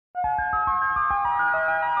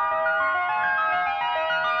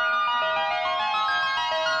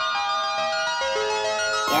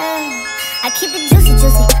keep it juicy,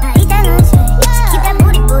 juicy. I eat that lunch. She keep that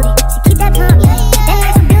booty, booty. She keep that plump. That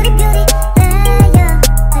natural beauty, beauty. Yeah, yeah.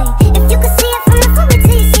 Hey, if you could see it from the front, wait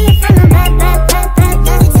till you see it from the back, back, back, back,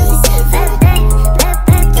 back, back, back, back, back, back,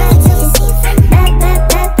 back, back,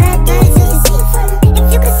 back, back, back. If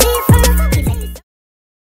you could see it from the front,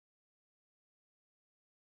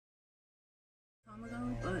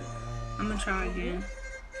 but I'm gonna try again.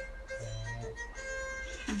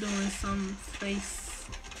 I'm doing some face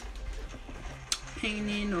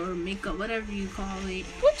painting or makeup, whatever you call it.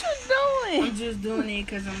 What you doing? I'm just doing it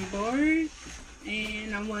because I'm bored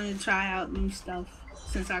and I want to try out new stuff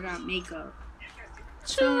since I got makeup.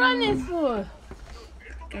 What you running for?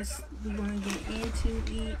 Guess we're gonna get into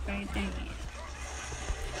it right there.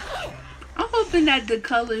 I'm hoping that the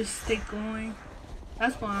colors stick on.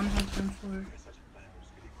 That's what I'm hoping for.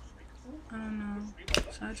 I don't know.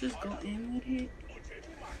 Should I just go in with it?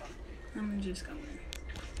 I'm gonna just go in.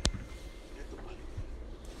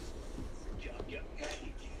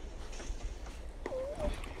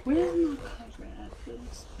 Where's my cover at for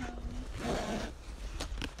this palette?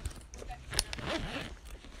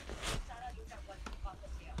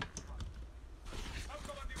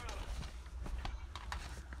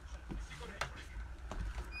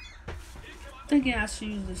 I think I should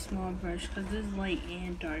use a small brush because there's light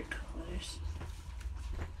and dark colors.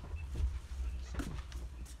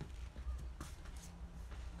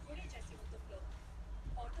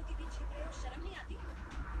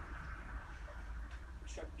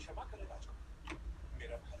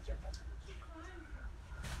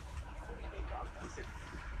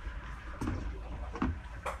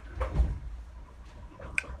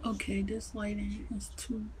 Okay, this lighting is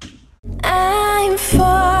too... I'm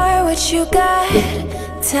for what you got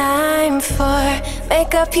time for.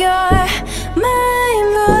 Make up your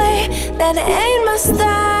mind, boy. That ain't my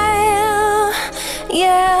style.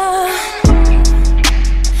 Yeah.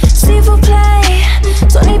 S'il vous plaît,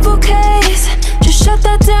 don't need bouquets. Just shut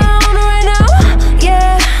that down right now.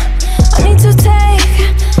 Yeah. I need to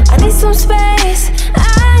I need some space.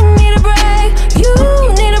 I need a break. You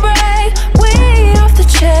need a break. Way off the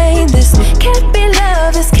chain. This can't be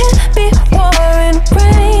love. This can't be war and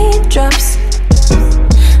raindrops.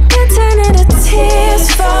 They're turning to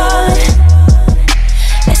tears falling.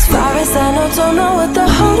 As far as I know, don't know what the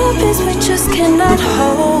hold up is. We just cannot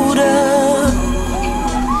hold up.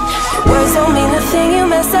 Your words don't mean a thing. You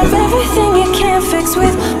mess up everything. You can't fix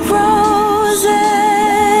with roses.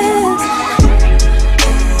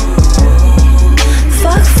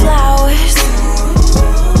 Fuck flowers.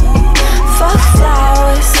 Fuck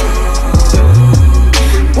flowers.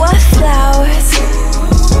 What flowers?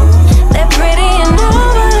 They're pretty and all,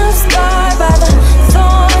 but I'm scarred by the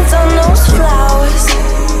thorns on those flowers.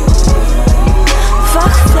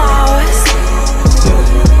 Fuck flowers.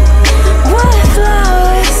 What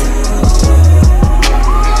flowers?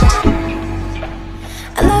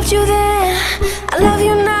 I loved you then, I love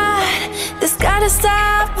you not. This gotta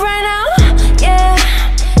stop right now. Yeah,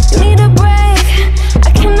 you need a break.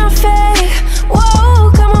 I cannot fake.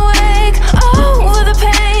 Whoa, come awake. Oh, the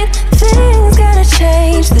pain. Things gotta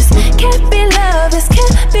change. This can't be love. This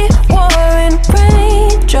can't be war and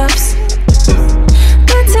raindrops.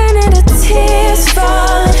 They're turning to tears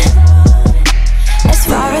falling. As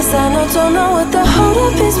far as I know, don't know what the hold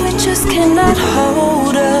up is. We just cannot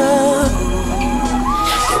hold up.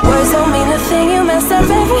 Your words don't mean a thing. You mess up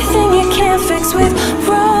everything. You can't fix with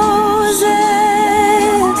roses.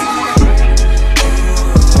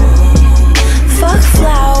 Fuck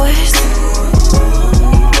flowers.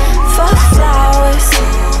 Fuck flowers.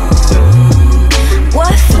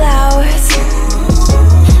 What flowers?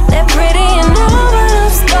 They're pretty and all, but I'm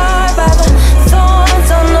scarred by the thorns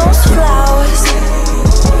on those flowers.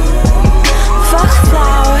 Fuck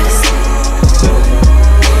flowers.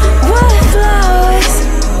 What flowers?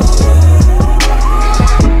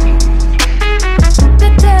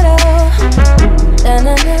 Da-da-da.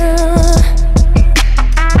 Da-da-da.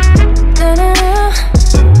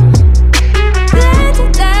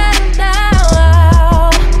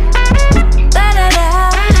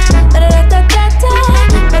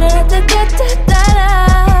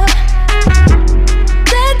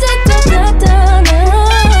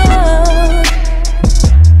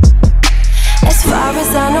 As far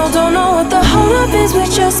as I know, don't know what the hold up is. We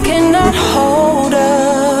just cannot hold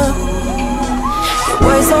up. Your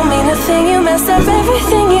words don't mean a thing. You mess up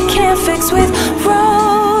everything. You can't fix with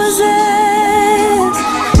roses.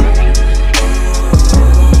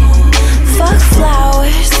 Fuck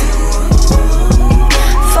flowers.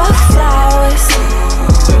 Fuck flowers.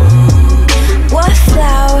 What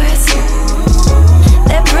flowers?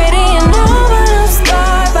 They're pretty and all, but I'm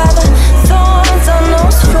scarred by the thorns.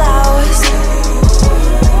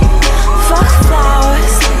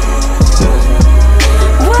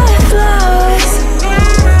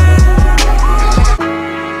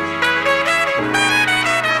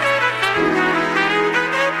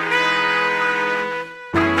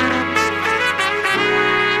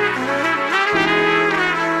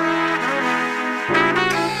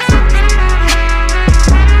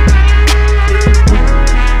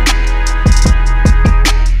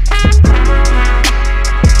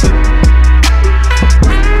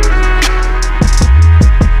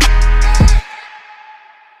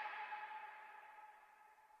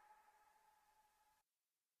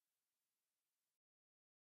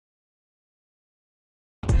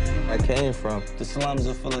 came from, the slums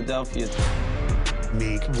of Philadelphia.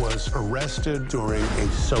 Meek was arrested during a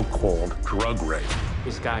so-called drug raid.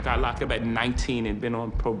 This guy got locked up at 19 and been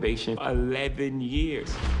on probation 11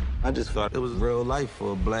 years. I just thought it was real life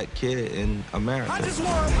for a black kid in America. As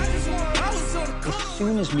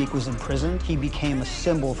soon as Meek was imprisoned, he became a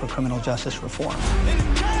symbol for criminal justice reform.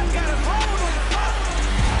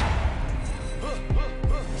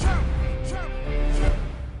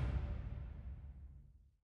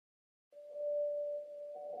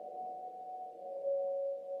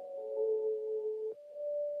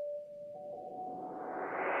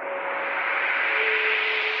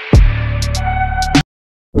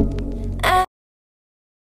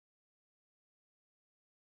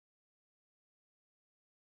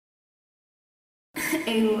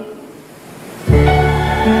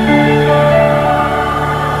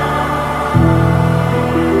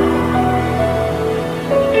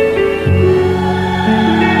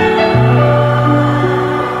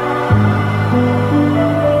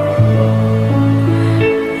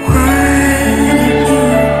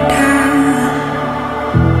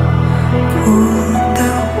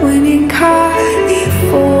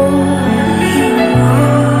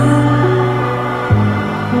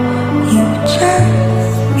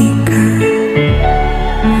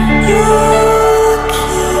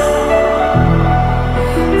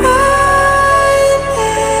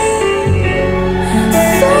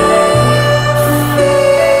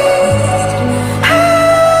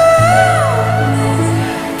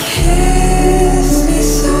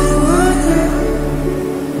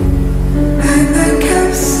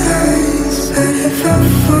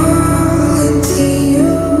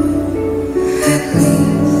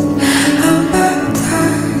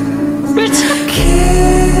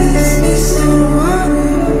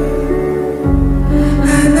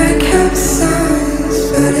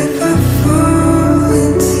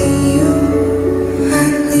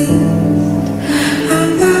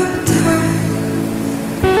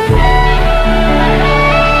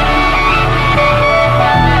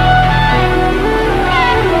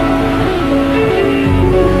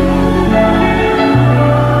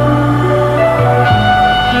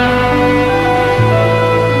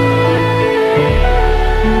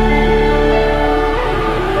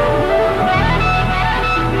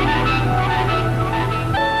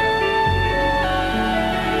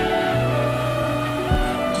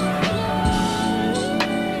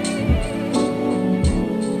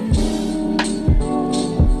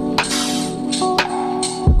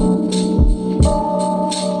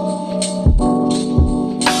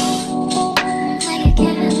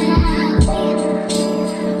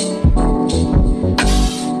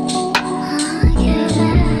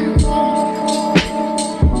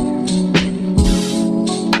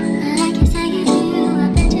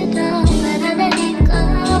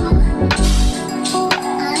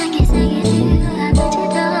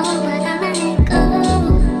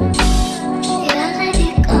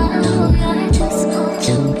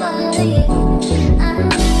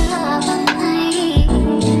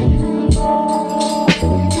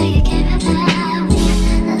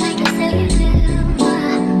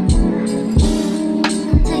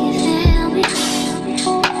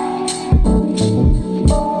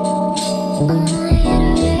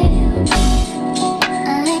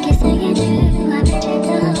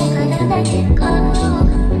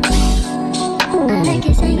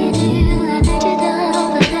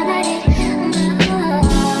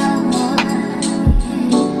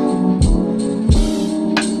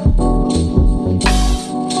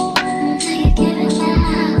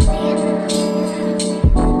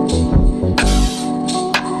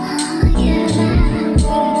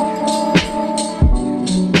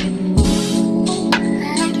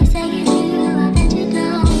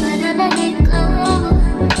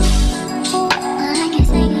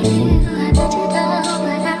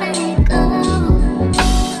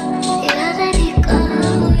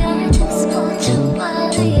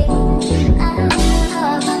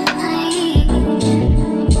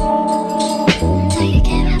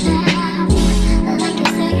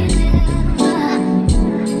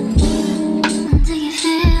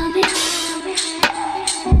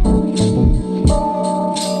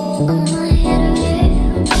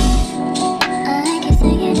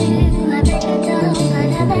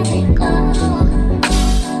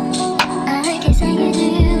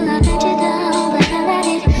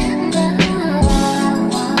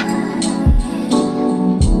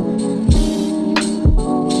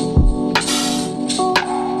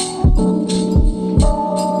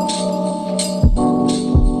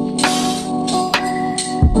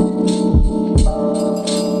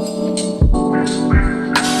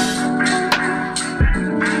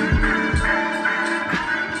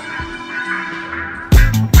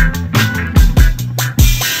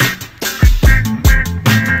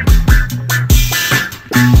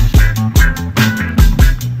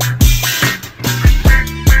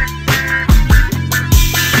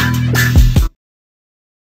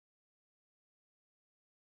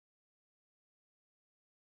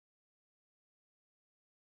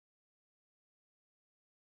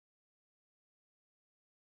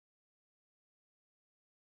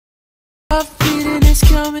 feeling is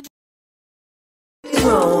coming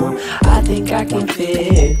on. I think I can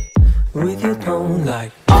fit with your tone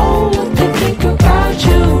like all I think about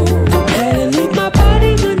you. Better leave my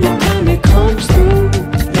body when the time it comes through.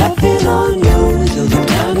 Nothing on you till the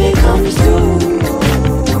time it comes through.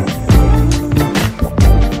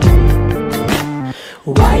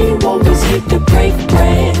 Why you always hate to break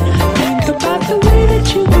bread? Think about the way that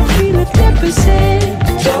you would feel if never said.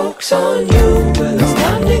 Joke's on you, well it's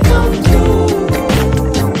time to come through.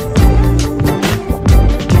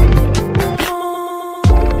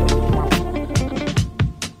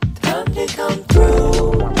 Time to come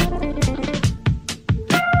through.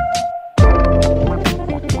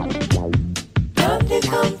 Time to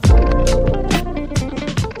come through.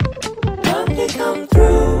 Time to come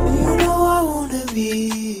through. You know I wanna be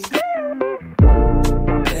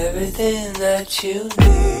everything that you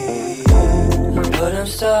need, but I'm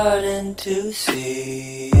starting to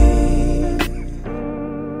see.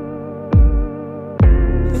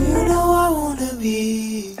 You know I wanna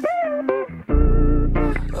be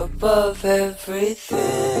above everything,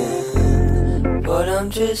 but I'm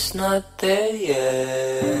just not there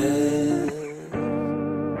yet.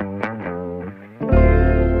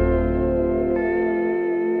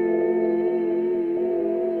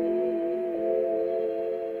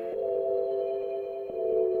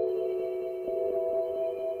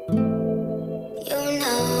 You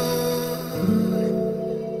know,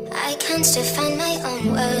 I can't still find my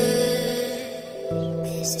own words.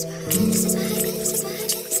 This is why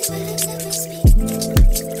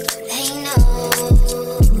they know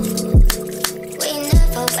we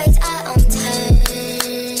never waste our own time.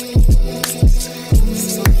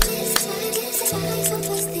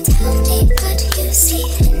 Tell me what you see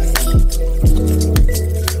in me.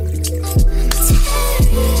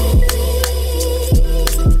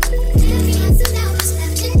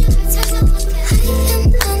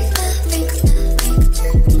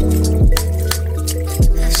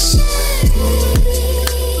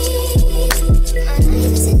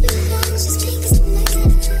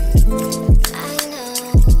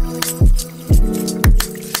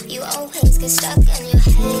 I'm stuck in your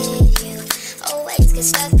head, you always get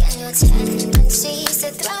stuck in your tendencies to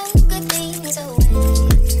throw good things away.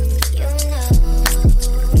 You know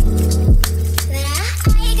that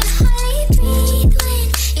I can hardly breathe when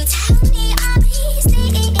you tell me all these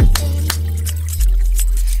things.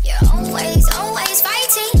 You're always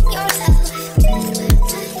fighting your love. You're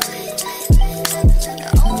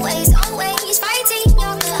always fighting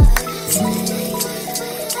your love.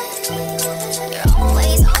 You're always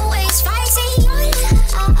fighting your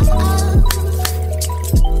love.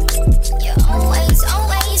 You're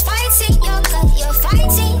always fighting your love. You're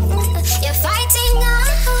fighting.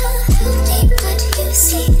 Tell me what you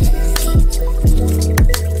see in me.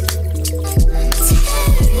 I'm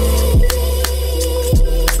tearing.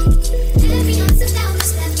 Every ounce of doubt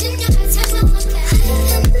is left in your heart. I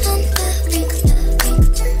know I'm on the brink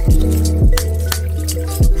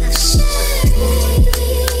of sharing.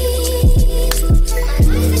 My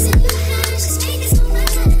life is in your hands, just make this moment.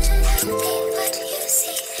 Tell me what you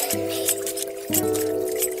see in me.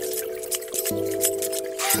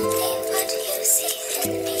 Tell me what you see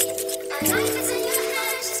in me. My life is in your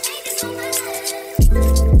hands, just make this moment.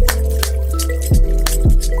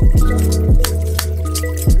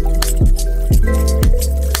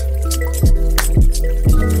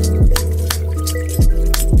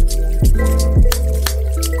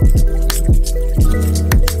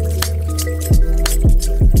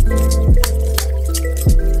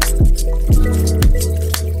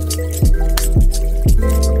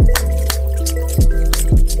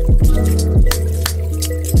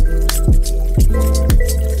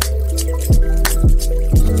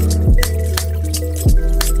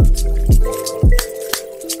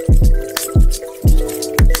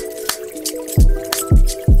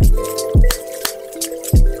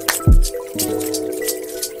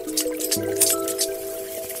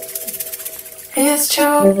 It's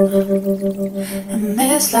true, in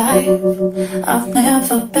this life I've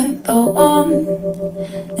never been the one.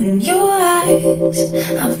 In your eyes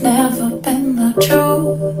I've never been the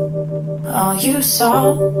truth. All you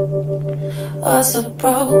saw was a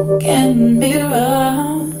broken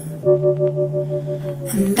mirror,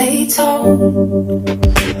 and they told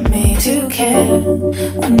me to care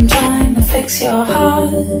when trying to fix your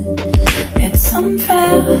heart. It's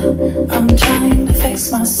unfair, I'm trying to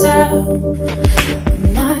fix myself,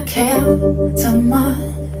 and I care too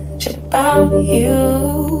much about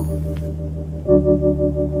you.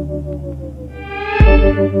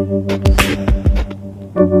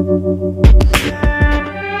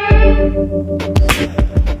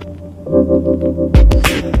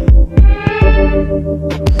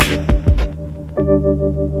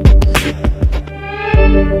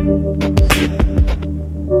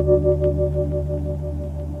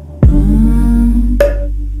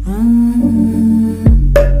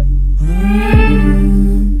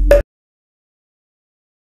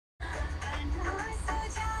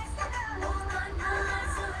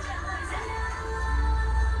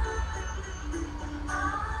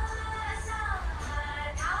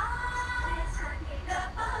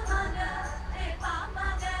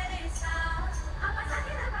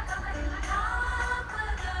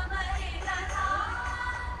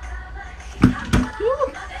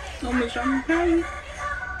 Almost on the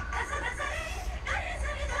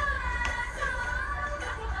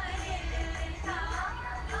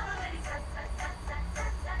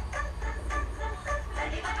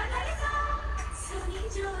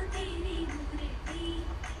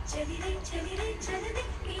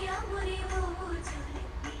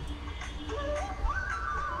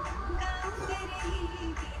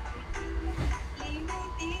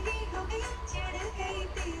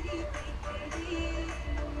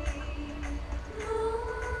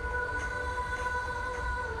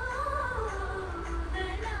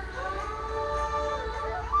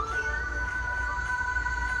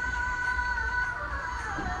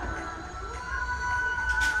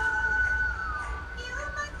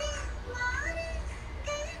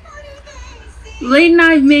late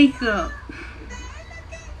night makeup.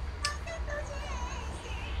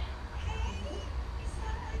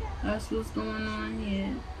 That's what's going on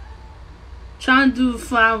here. Trying to do a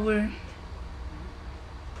flower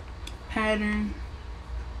pattern.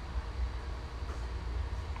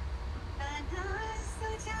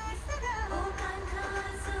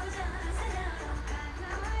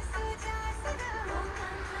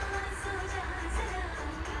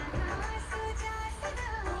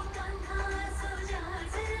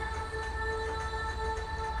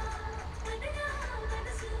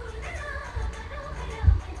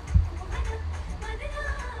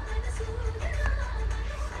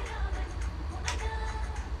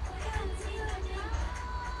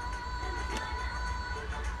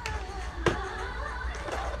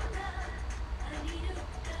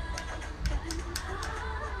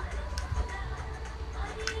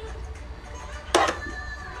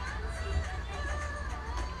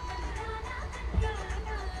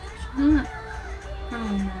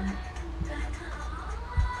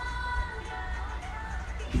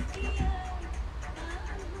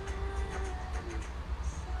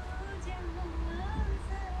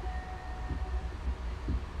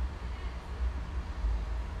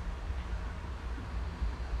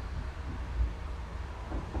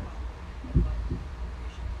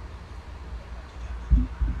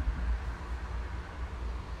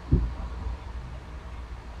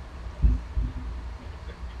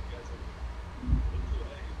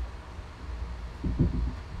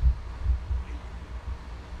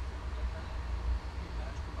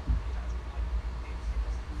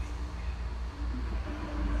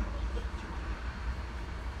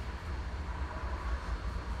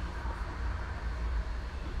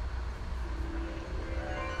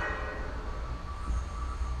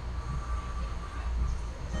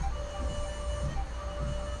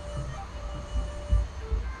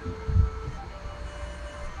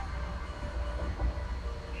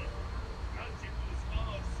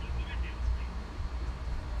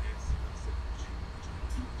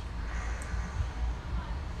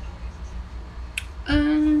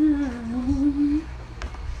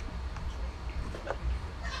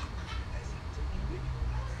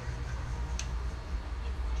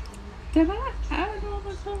 Did I add all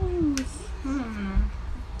the colors? I don't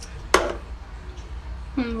know.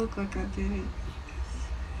 Doesn't look like I did it.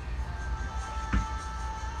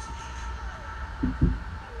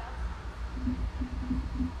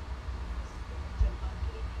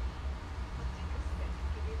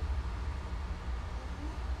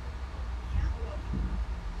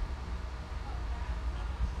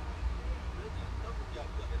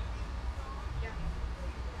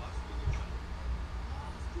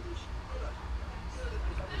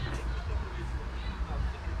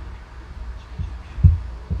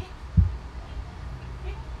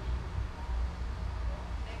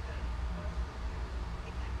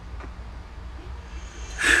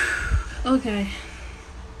 Okay.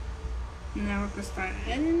 Now we're gonna start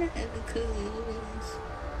heading to Epicus.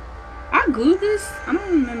 I glued this? I don't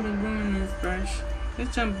remember gluing this brush.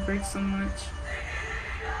 This jump breaks so much.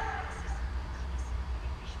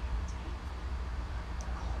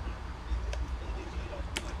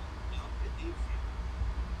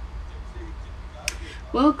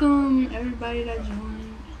 Welcome everybody that joined.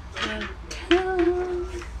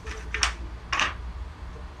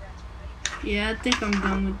 Yeah, I think I'm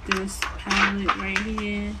done with this palette right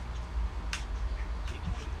here.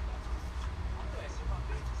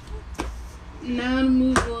 Now to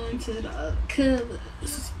move on to the other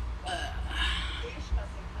colors.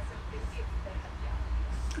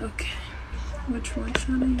 Okay, which one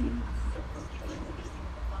should I use?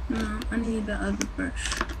 No, I need the other brush.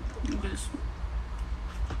 This one.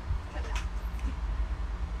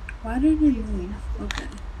 Why did it move? Okay.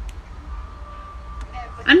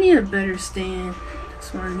 I need a better stand.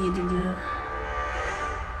 That's what I need to do.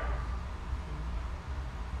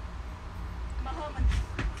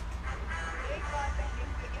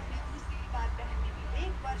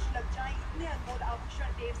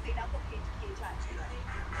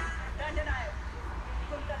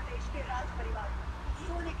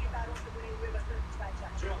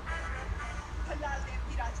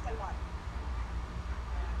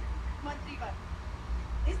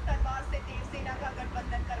 इस तलवार से देवसेना का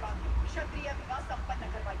गठबंधन करवा क्षत्रिय विवाह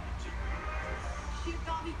संपन्न करवाई।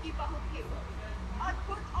 शिवगामी की बहुत ही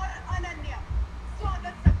अद्भुत और अनन्य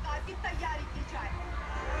स्वागत सत्कार की तैयारी की जाए।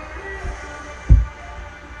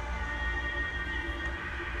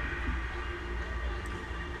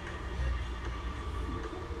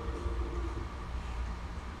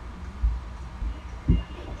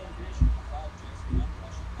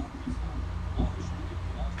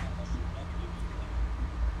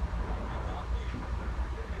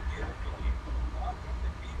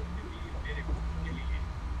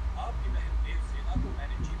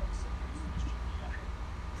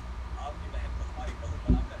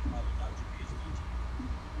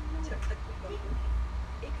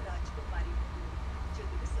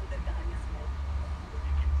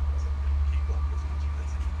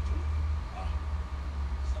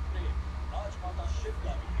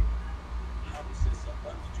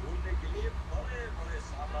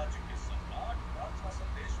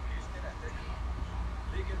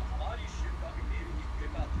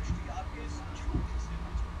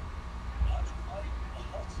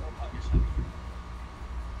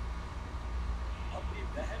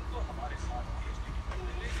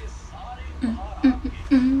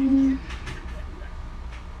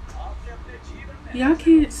 Y'all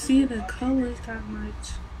can't see the colors that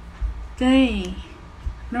much. Dang.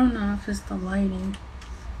 I don't know if it's the lighting.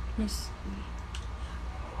 Let me see.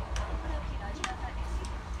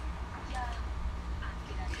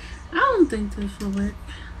 I don't think this will work.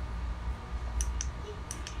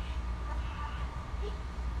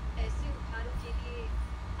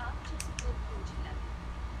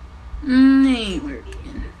 It ain't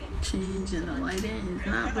working. Changing the lighting is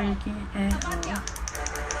not working at all.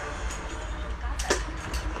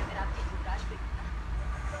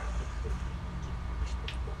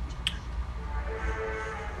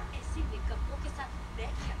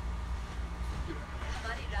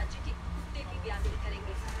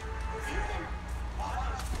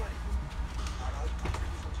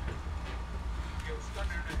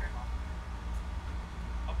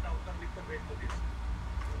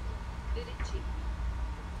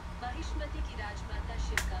 Mahishmati की राजमाता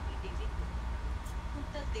शिवगामी देवी को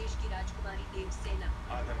उत्तर देश की राजकुमारी देवसेना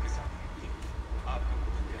आदर के साथ आपका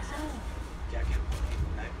क्या क्या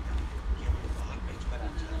बाहर बेच कर आ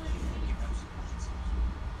जाते हैं कि मैं उसे बहुत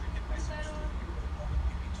लेकिन मैं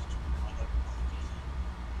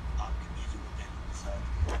आपके बीच में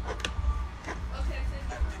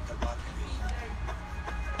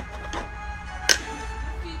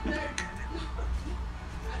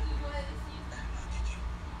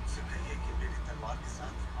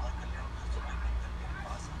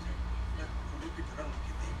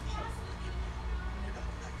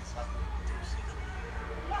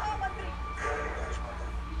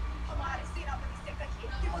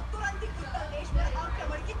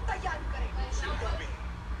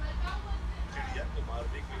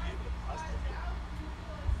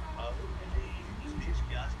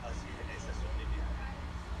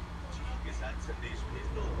के साथ संदेश भेज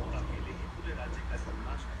दो और अकेले ही पूरे राज्य का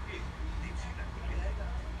सर्वनाश करके देवसेना को ले आएगा।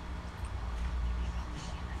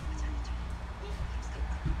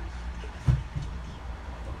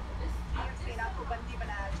 देवसेना को बंदी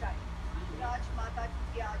बनाया जाए, राजमाता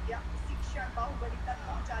की आज्ञा इसी क्षण बाहुबली तक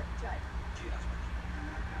पहुंचा दी जाए। जी राजमाता।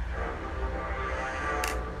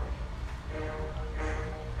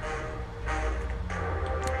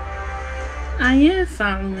 I am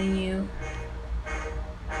following you.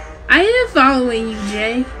 I am following you,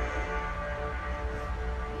 Jay.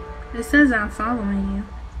 It says I'm following you.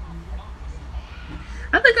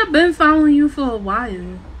 I think I've been following you for a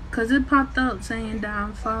while. Because it popped up saying that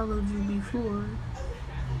I followed you before.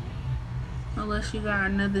 Unless you got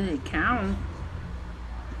another account.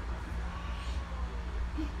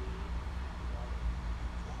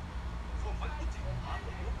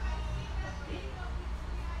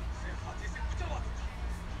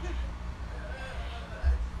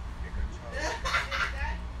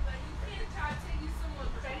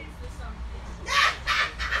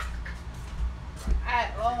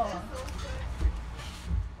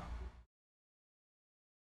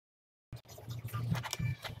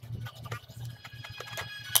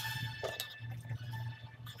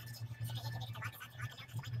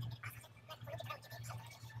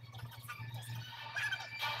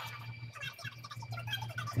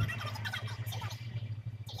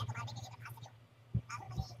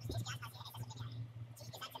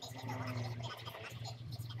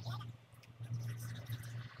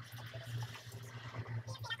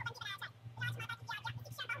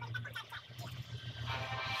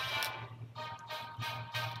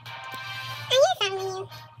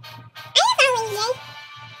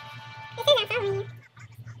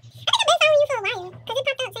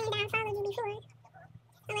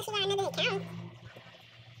 count.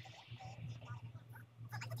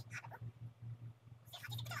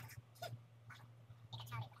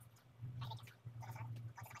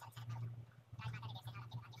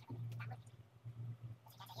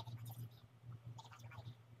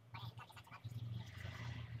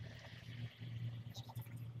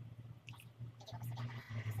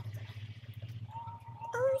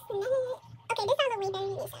 Oh, snap. Okay, this sounds a way better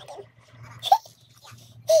than this I do.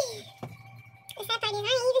 The sad part is I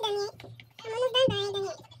ain't even done yet. I'm almost done, but I ain't done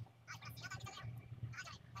yet.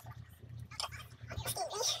 Excuse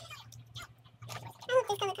me. I hope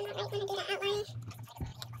this color come out right when I do the outline.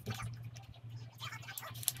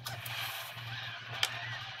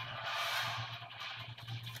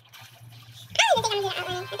 I don't even think I'm gonna do the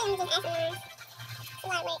outline. I think I'm just adding lines. It's a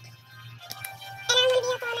lot of work. And I don't want to be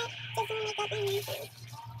up all night just doing makeup and everything.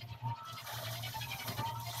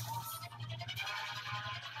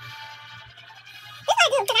 This is what I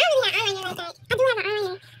do, because I don't really have eyeliner like that. I do have an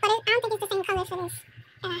eyeliner, but I don't think it's the same color for this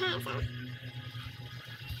that I have, so.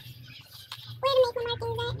 Where to make my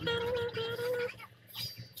markings at? I don't know.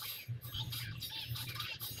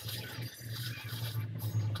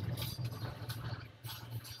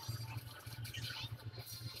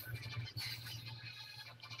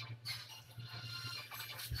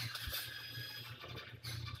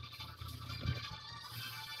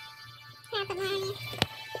 Yeah, put mine in.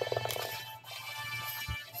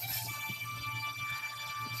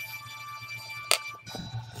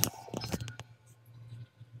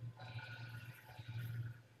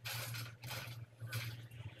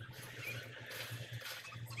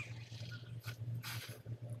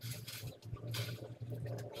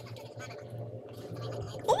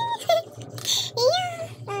 Yeah,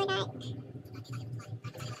 oh my god.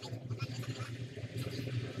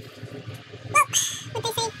 What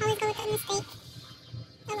they say, always go with a mistake.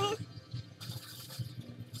 Oh well.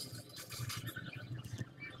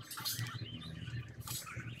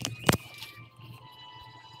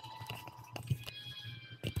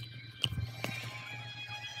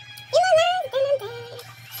 You know what? I'm not done.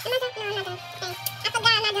 No, I'm not done. Okay. I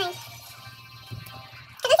forgot I'm not done.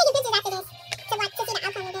 So I'm taking pictures after this to see the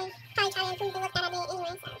outcome of the day. Probably try to improve the look that I did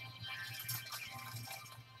anyway, so.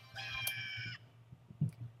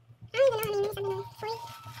 I don't even know how many minutes I've been on. 40?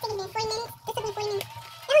 I think it's been 40 minutes. This will be 40 minutes.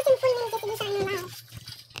 It always takes 40 minutes just to do something in a while.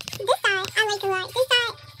 This side, I like a lot. This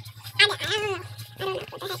side, I don't know. I don't know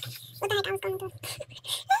what the heck. What the heck I was going through.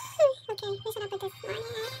 Okay, where should I put this one at?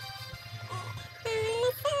 On the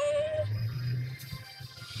side.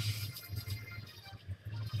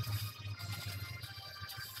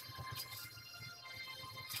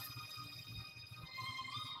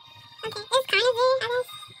 Okay, it's kind of there, I guess.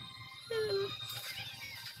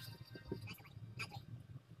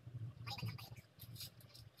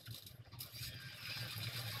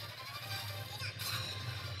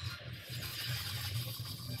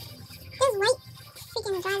 There's white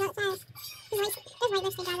freaking dries outside. There's white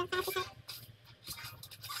lipstick dries outside.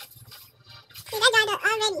 See, that dried up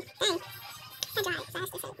already. Dang. That dried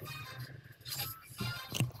fast as heck.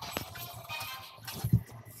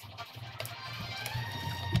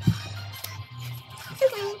 I'm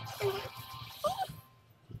sorry. Oh my god.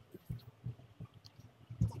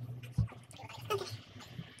 Okay.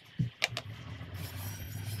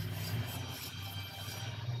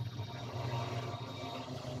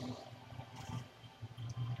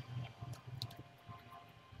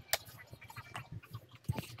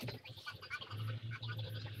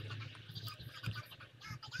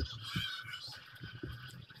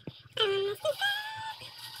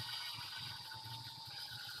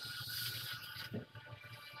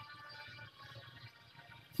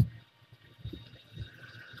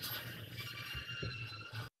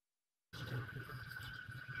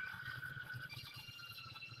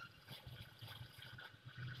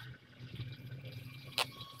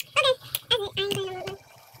 I ain't going no more.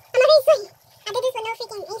 I'm already sweaty. I did this with no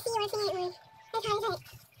freaking AC or fan on. That's how it's like.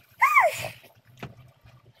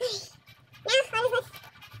 Now, all this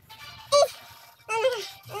is. Oh my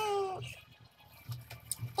gosh.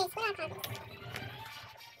 This, what do I call this?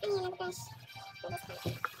 I need another brush. For this part.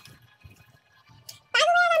 By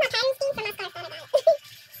the way, I got my pattern scheme for my scarf on about. If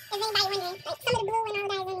anybody wondering, like some of the blue and all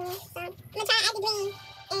that is in here. So I'm gonna try to add the green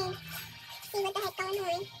and see what the heck's going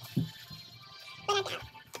on. But I doubt.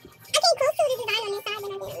 I came close to the design on this side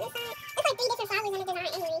than I did on this side. It's like 3 different flowers on the design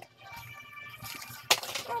anyway.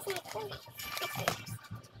 Oh, it's not. What is that? That's the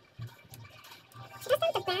should I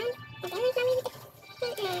start with the brown? The brown is not really the pink? No,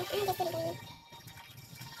 I'm gonna just do the green.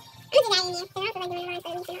 I'm gonna do that in here, because I don't feel like doing it around so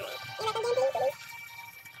loose and all that. Ain't that the damn thing for me?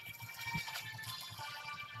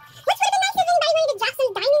 Which would have been nice if anybody wanted to drop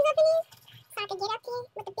some diamonds up in here, so I could get up here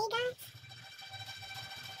with the big guys.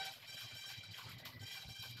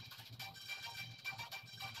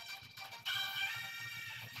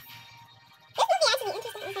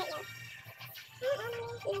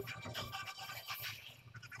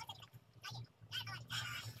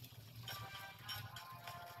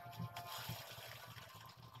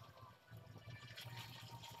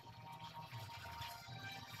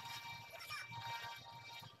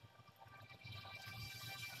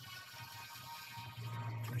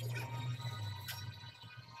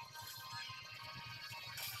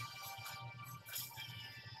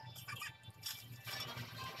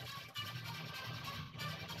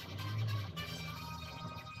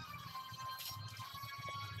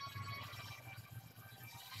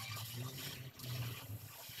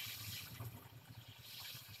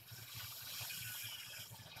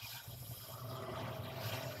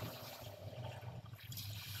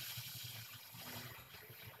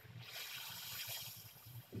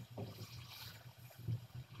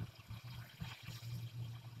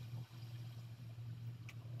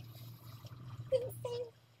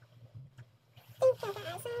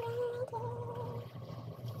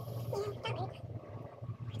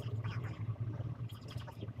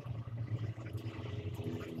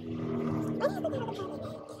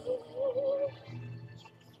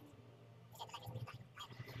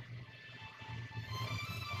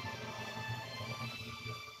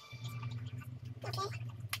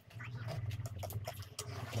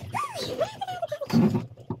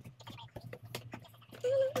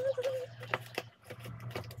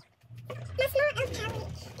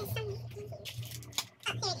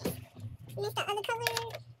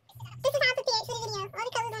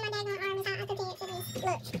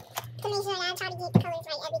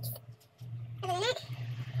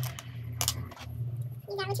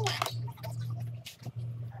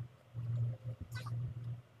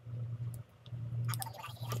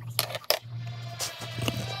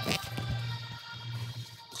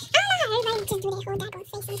 Just do that whole daggone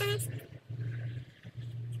face sometimes.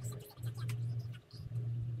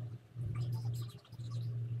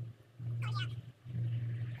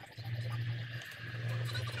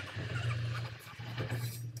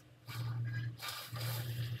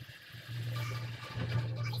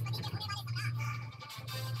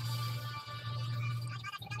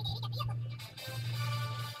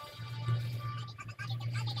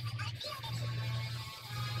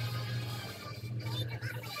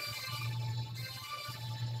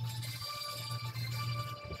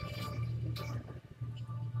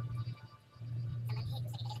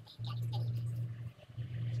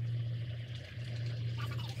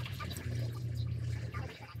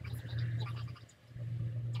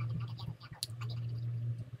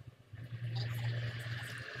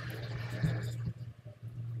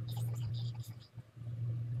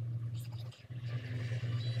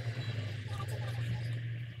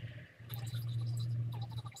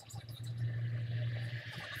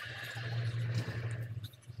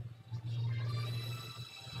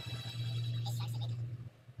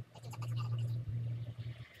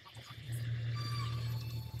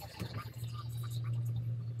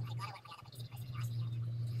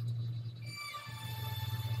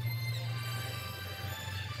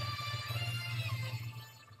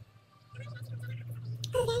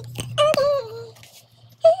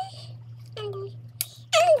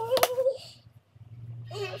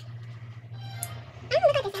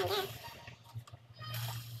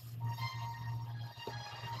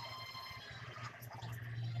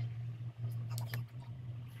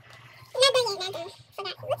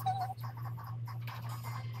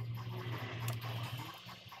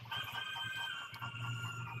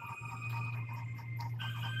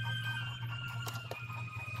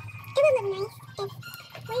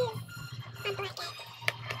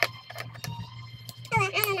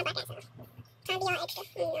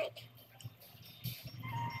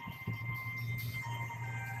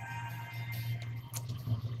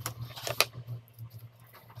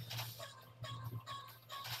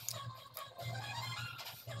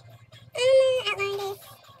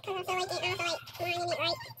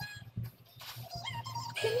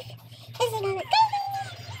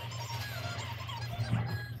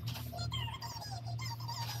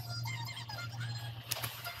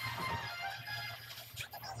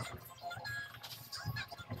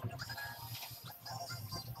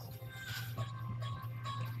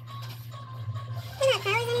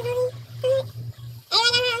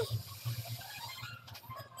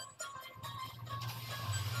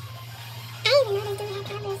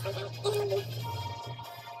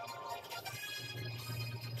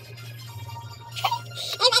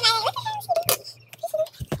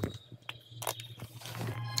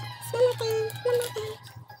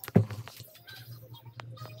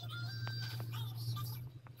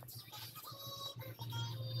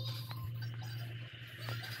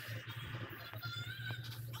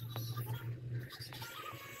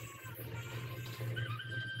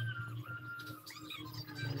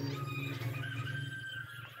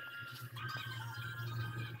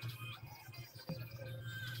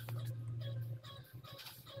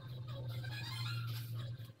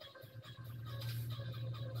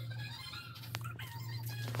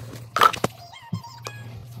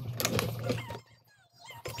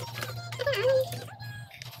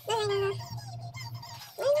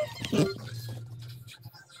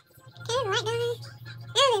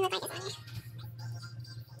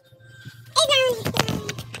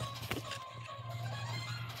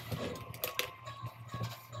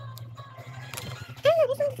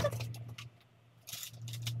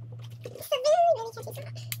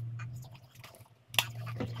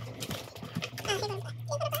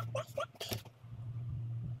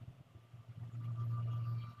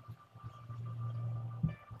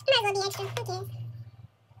 Might as well be extra. Who cares?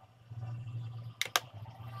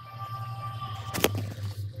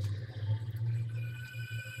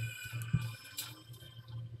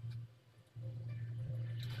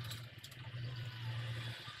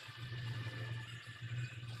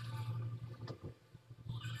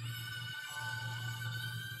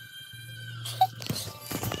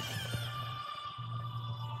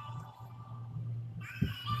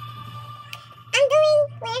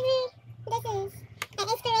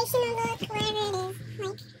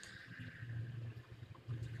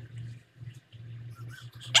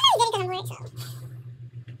 on board, so.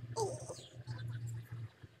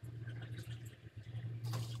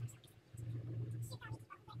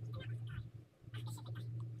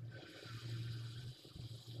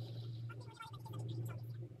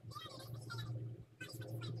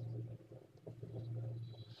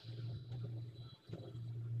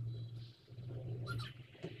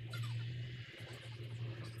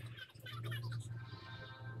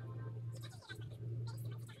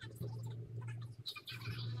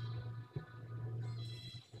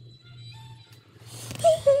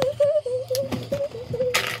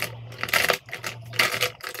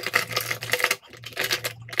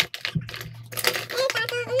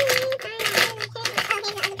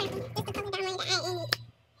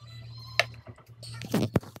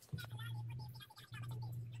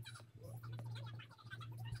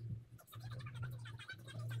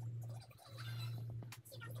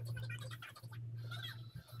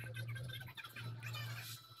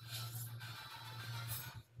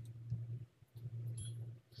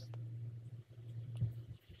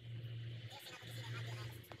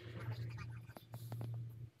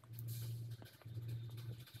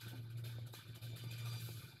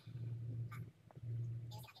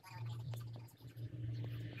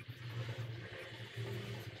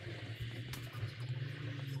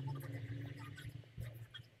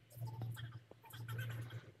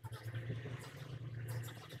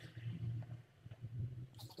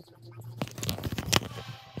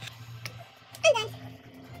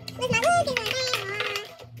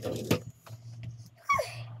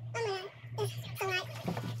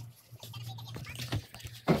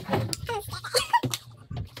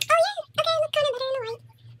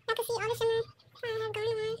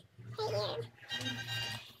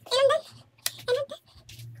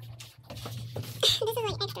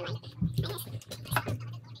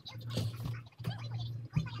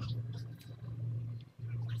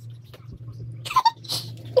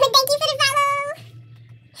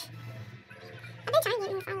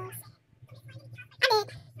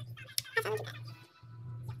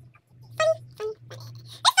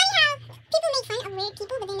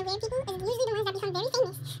 People, but then the weird people is usually the ones that become very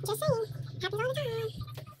famous. Just saying. Happens all the time.